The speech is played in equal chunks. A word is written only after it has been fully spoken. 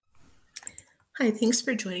Hi, thanks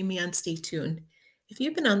for joining me on Stay Tuned. If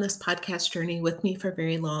you've been on this podcast journey with me for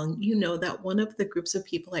very long, you know that one of the groups of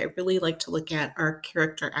people I really like to look at are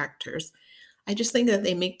character actors. I just think that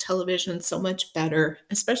they make television so much better,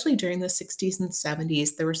 especially during the 60s and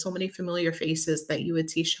 70s. There were so many familiar faces that you would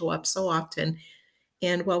see show up so often.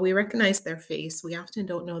 And while we recognize their face, we often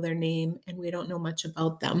don't know their name and we don't know much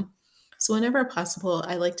about them. So, whenever possible,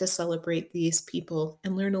 I like to celebrate these people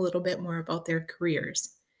and learn a little bit more about their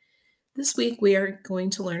careers. This week, we are going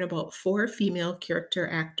to learn about four female character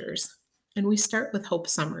actors, and we start with Hope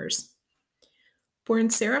Summers. Born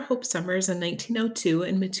Sarah Hope Summers in 1902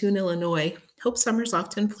 in Mattoon, Illinois, Hope Summers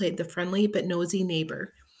often played the friendly but nosy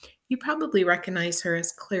neighbor. You probably recognize her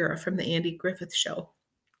as Clara from The Andy Griffith Show.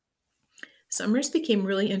 Summers became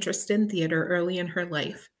really interested in theater early in her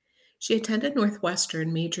life. She attended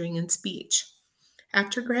Northwestern, majoring in speech.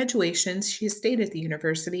 After graduation, she stayed at the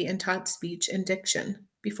university and taught speech and diction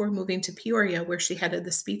before moving to Peoria, where she headed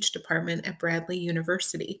the speech department at Bradley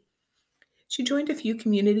University. She joined a few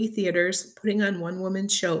community theaters, putting on one woman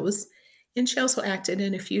shows, and she also acted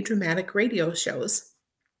in a few dramatic radio shows.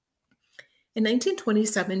 In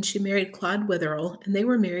 1927, she married Claude Witherell, and they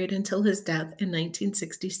were married until his death in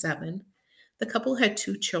 1967. The couple had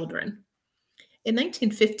two children. In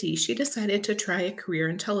 1950, she decided to try a career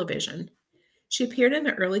in television. She appeared in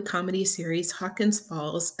the early comedy series Hawkins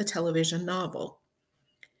Falls, a television novel.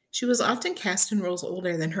 She was often cast in roles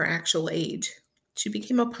older than her actual age. She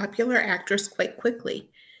became a popular actress quite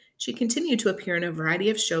quickly. She continued to appear in a variety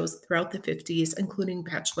of shows throughout the 50s, including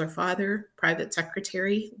Bachelor Father, Private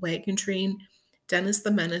Secretary, Wagon Train, Dennis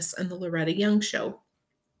the Menace, and The Loretta Young Show.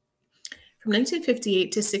 From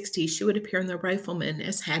 1958 to 60, she would appear in The Rifleman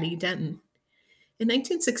as Hattie Denton. In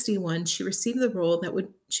 1961, she received the role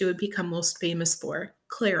she would become most famous for,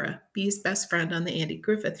 Clara, Bee's best friend on The Andy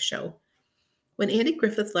Griffith Show. When Andy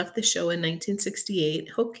Griffith left the show in 1968,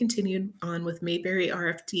 Hope continued on with Mayberry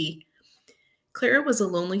RFD. Clara was a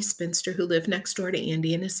lonely spinster who lived next door to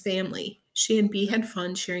Andy and his family. She and Bee had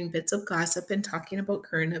fun sharing bits of gossip and talking about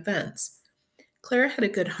current events. Clara had a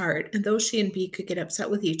good heart, and though she and Bee could get upset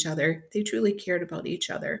with each other, they truly cared about each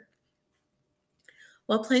other.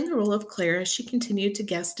 While playing the role of Clara, she continued to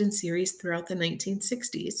guest in series throughout the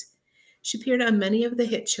 1960s. She appeared on many of the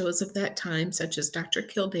hit shows of that time, such as Dr.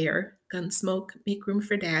 Kildare, Gunsmoke, Make Room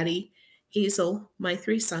for Daddy, Hazel, My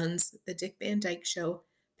Three Sons, The Dick Van Dyke Show,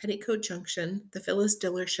 Petticoat Junction, The Phyllis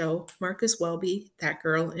Diller Show, Marcus Welby, That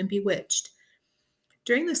Girl, and Bewitched.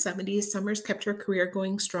 During the 70s, Summers kept her career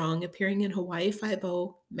going strong, appearing in Hawaii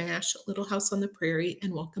Five-O, MASH, Little House on the Prairie,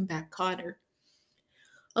 and Welcome Back, Kotter.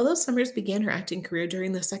 Although Summers began her acting career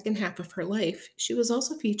during the second half of her life, she was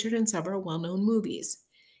also featured in several well known movies.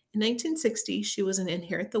 In 1960, she was in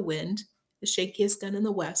Inherit the Wind, The Shakiest Gun in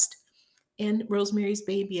the West, and Rosemary's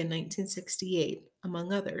Baby in 1968,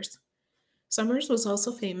 among others. Summers was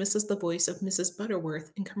also famous as the voice of Mrs.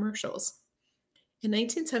 Butterworth in commercials. In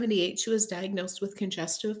 1978, she was diagnosed with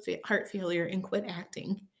congestive heart failure and quit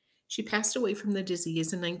acting. She passed away from the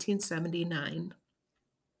disease in 1979.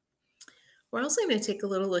 We're also going to take a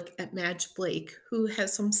little look at Madge Blake, who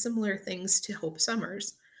has some similar things to Hope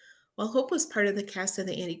Summers. While Hope was part of the cast of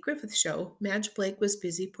The Andy Griffith Show, Madge Blake was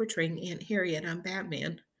busy portraying Aunt Harriet on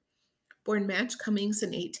Batman. Born Madge Cummings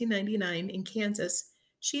in 1899 in Kansas,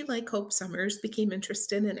 she, like Hope Summers, became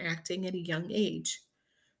interested in acting at a young age.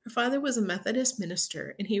 Her father was a Methodist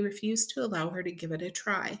minister, and he refused to allow her to give it a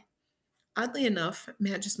try. Oddly enough,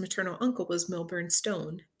 Madge's maternal uncle was Milburn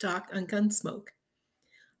Stone, Doc on Gunsmoke.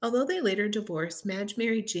 Although they later divorced, Madge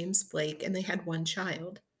married James Blake and they had one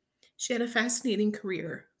child. She had a fascinating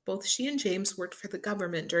career. Both she and James worked for the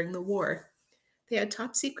government during the war. They had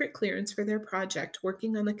top secret clearance for their project,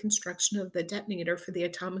 working on the construction of the detonator for the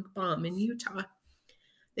atomic bomb in Utah.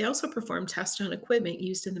 They also performed tests on equipment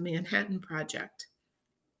used in the Manhattan Project.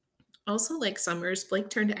 Also, like Summers, Blake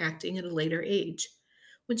turned to acting at a later age.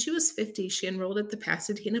 When she was 50, she enrolled at the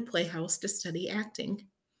Pasadena Playhouse to study acting.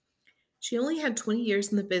 She only had 20 years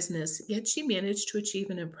in the business, yet she managed to achieve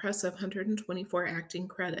an impressive 124 acting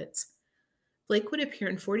credits. Blake would appear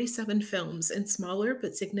in 47 films in smaller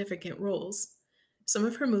but significant roles. Some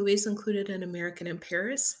of her movies included An American in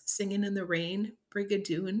Paris, Singin' in the Rain,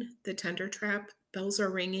 Brigadoon, The Tender Trap, Bells Are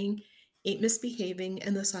Ringing, Ain't Misbehaving,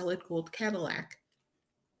 and The Solid Gold Cadillac.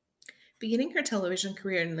 Beginning her television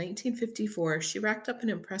career in 1954, she racked up an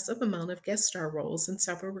impressive amount of guest star roles and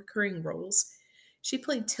several recurring roles. She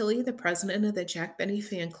played Tilly, the president of the Jack Benny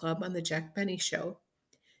fan club on The Jack Benny Show.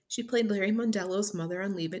 She played Larry Mondello's mother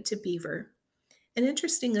on Leave It to Beaver. An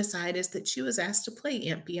interesting aside is that she was asked to play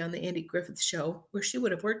Aunt Bee on The Andy Griffith Show, where she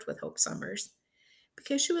would have worked with Hope Summers.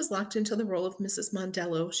 Because she was locked into the role of Mrs.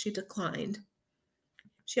 Mondello, she declined.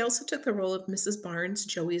 She also took the role of Mrs. Barnes,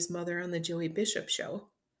 Joey's mother on The Joey Bishop Show.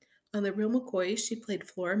 On The Real McCoys, she played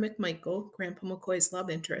Flora McMichael, Grandpa McCoy's love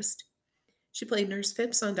interest. She played Nurse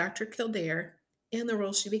Phipps on Dr. Kildare, and the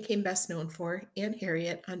role she became best known for, Aunt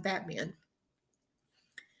Harriet, on Batman.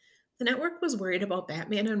 The network was worried about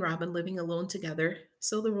Batman and Robin living alone together,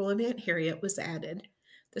 so the role of Aunt Harriet was added.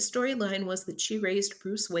 The storyline was that she raised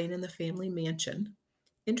Bruce Wayne in the family mansion.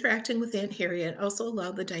 Interacting with Aunt Harriet also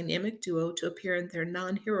allowed the dynamic duo to appear in their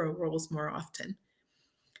non hero roles more often.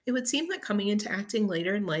 It would seem that coming into acting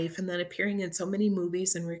later in life and then appearing in so many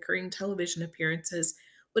movies and recurring television appearances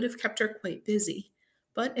would have kept her quite busy.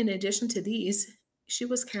 But in addition to these, she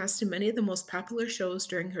was cast in many of the most popular shows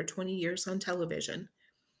during her 20 years on television.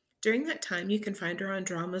 During that time, you can find her on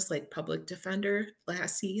dramas like Public Defender,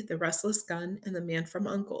 Lassie, The Restless Gun, and The Man from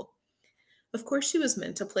U.N.C.L.E. Of course, she was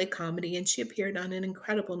meant to play comedy, and she appeared on an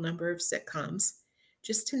incredible number of sitcoms.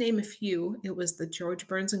 Just to name a few, it was The George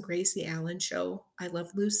Burns and Gracie Allen Show, I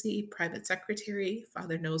Love Lucy, Private Secretary,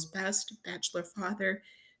 Father Knows Best, Bachelor Father,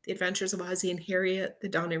 The Adventures of Ozzie and Harriet, The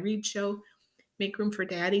Donna Reed Show, Make Room for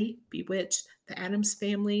Daddy, Bewitched, The Addams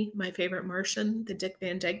Family, My Favorite Martian, The Dick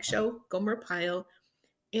Van Dyke Show, Gomer Pyle,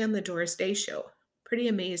 and The Doris Day Show. Pretty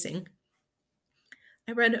amazing.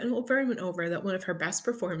 I read over and over that one of her best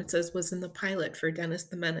performances was in the pilot for Dennis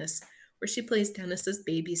the Menace, where she plays Dennis's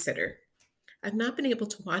babysitter. I've not been able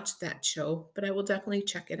to watch that show, but I will definitely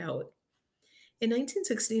check it out. In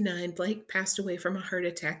 1969, Blake passed away from a heart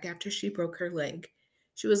attack after she broke her leg.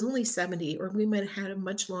 She was only 70, or we might have had a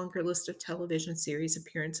much longer list of television series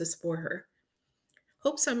appearances for her.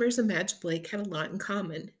 Hope Summers and Madge Blake had a lot in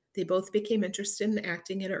common. They both became interested in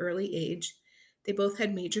acting at an early age. They both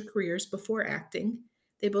had major careers before acting.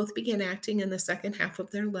 They both began acting in the second half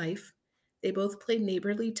of their life. They both played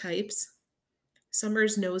neighborly types.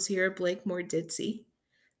 Summers nosier, Blake more ditzy.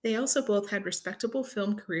 They also both had respectable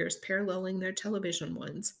film careers paralleling their television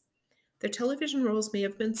ones. Their television roles may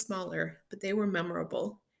have been smaller, but they were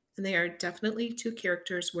memorable, and they are definitely two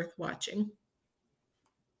characters worth watching.